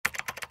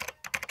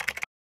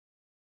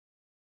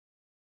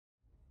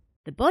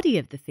The body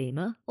of the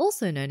femur,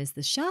 also known as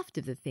the shaft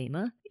of the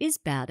femur, is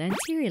bowed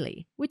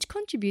anteriorly, which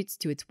contributes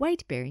to its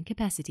weight-bearing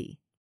capacity.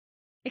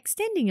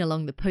 Extending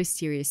along the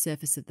posterior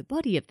surface of the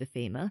body of the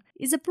femur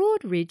is a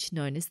broad ridge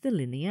known as the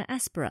linea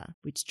aspera,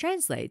 which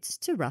translates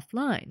to rough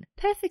line,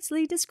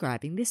 perfectly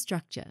describing this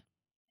structure.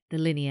 The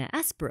linea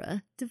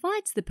aspera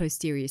divides the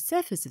posterior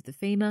surface of the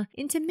femur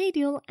into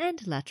medial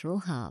and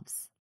lateral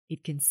halves.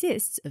 It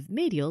consists of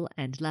medial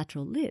and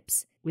lateral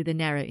lips, with a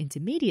narrow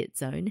intermediate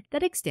zone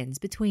that extends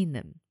between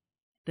them.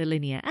 The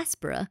linea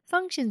aspera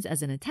functions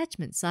as an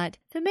attachment site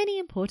for many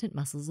important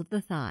muscles of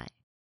the thigh.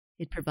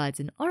 It provides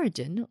an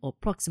origin or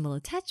proximal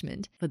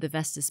attachment for the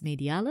vastus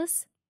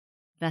medialis,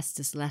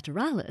 vastus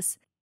lateralis,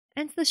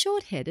 and the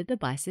short head of the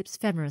biceps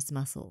femoris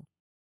muscle.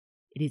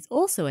 It is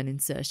also an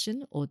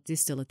insertion or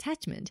distal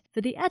attachment for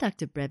the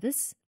adductor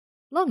brevis,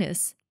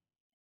 longus,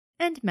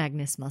 and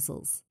magnus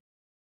muscles,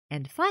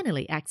 and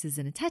finally acts as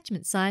an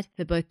attachment site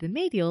for both the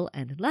medial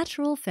and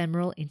lateral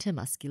femoral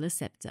intermuscular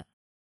septa.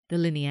 The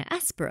linea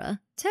aspera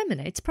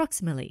terminates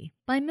proximally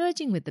by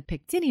merging with the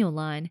pectineal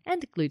line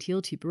and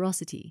gluteal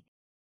tuberosity,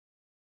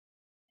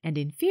 and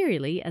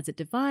inferiorly as it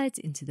divides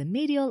into the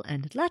medial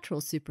and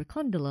lateral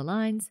supracondylar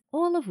lines,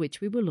 all of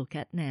which we will look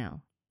at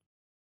now.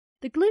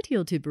 The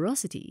gluteal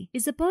tuberosity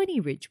is a bony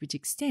ridge which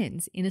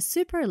extends in a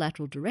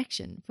superolateral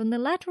direction from the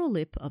lateral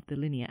lip of the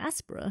linea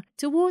aspera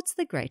towards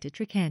the greater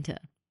trochanter.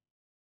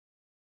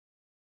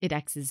 It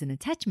acts as an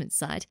attachment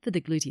site for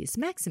the gluteus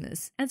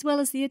maximus as well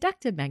as the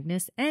adductor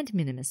magnus and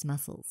minimus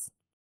muscles.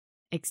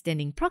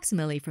 Extending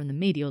proximally from the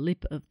medial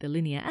lip of the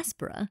linea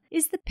aspera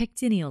is the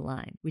pectineal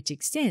line, which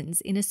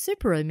extends in a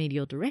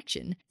superomedial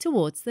direction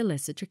towards the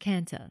lesser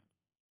trochanter.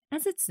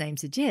 As its name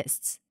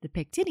suggests, the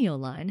pectineal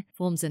line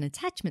forms an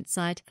attachment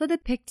site for the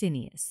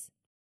pectineus.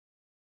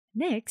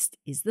 Next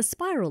is the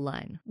spiral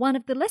line, one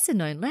of the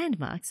lesser-known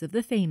landmarks of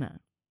the femur.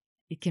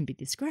 It can be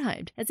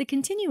described as a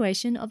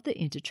continuation of the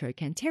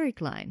intertrochanteric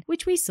line,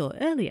 which we saw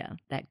earlier,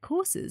 that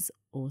courses,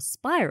 or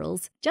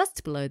spirals,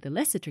 just below the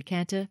lesser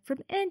trochanter from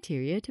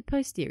anterior to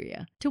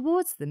posterior,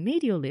 towards the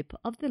medial lip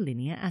of the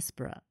linea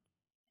aspera.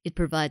 It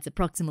provides a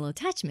proximal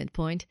attachment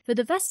point for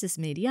the vastus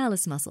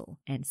medialis muscle,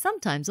 and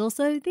sometimes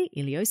also the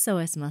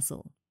iliopsoas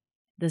muscle.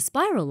 The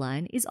spiral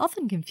line is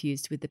often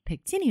confused with the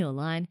pectineal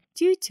line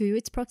due to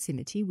its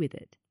proximity with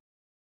it.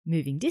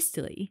 Moving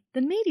distally,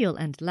 the medial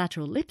and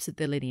lateral lips of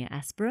the linea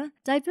aspera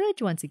diverge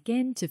once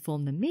again to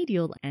form the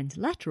medial and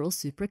lateral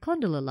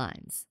supracondylar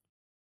lines.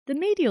 The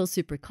medial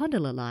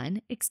supracondylar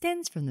line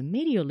extends from the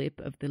medial lip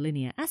of the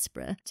linea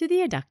aspera to the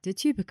adductor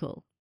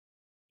tubercle.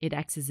 It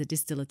acts as a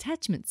distal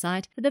attachment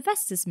site for the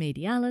vastus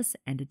medialis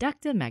and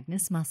adductor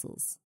magnus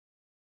muscles.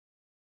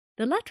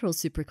 The lateral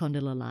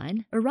supracondylar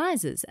line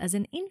arises as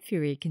an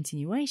inferior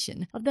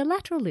continuation of the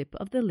lateral lip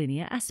of the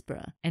linea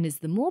aspera and is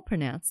the more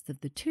pronounced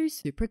of the two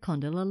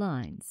supracondylar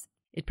lines.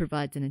 It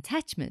provides an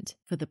attachment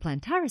for the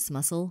plantaris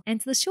muscle and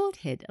the short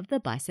head of the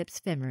biceps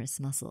femoris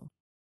muscle.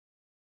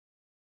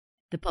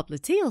 The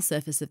popliteal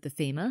surface of the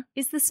femur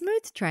is the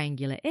smooth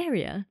triangular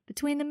area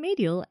between the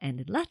medial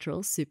and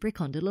lateral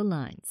supracondylar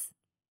lines.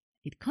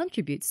 It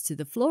contributes to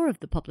the floor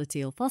of the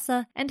popliteal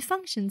fossa and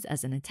functions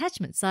as an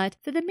attachment site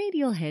for the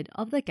medial head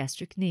of the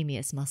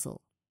gastrocnemius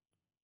muscle.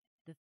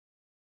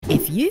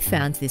 If you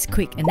found this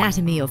quick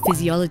anatomy or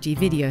physiology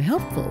video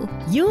helpful,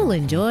 you'll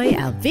enjoy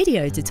our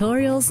video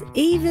tutorials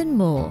even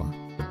more.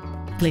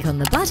 Click on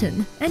the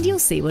button and you'll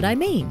see what I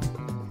mean.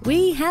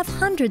 We have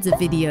hundreds of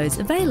videos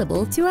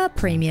available to our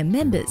premium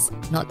members,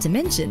 not to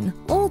mention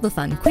all the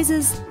fun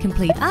quizzes,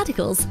 complete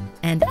articles,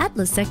 and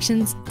atlas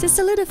sections to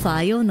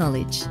solidify your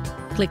knowledge.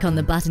 Click on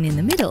the button in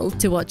the middle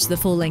to watch the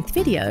full-length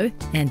video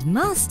and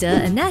master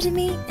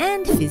anatomy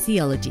and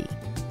physiology.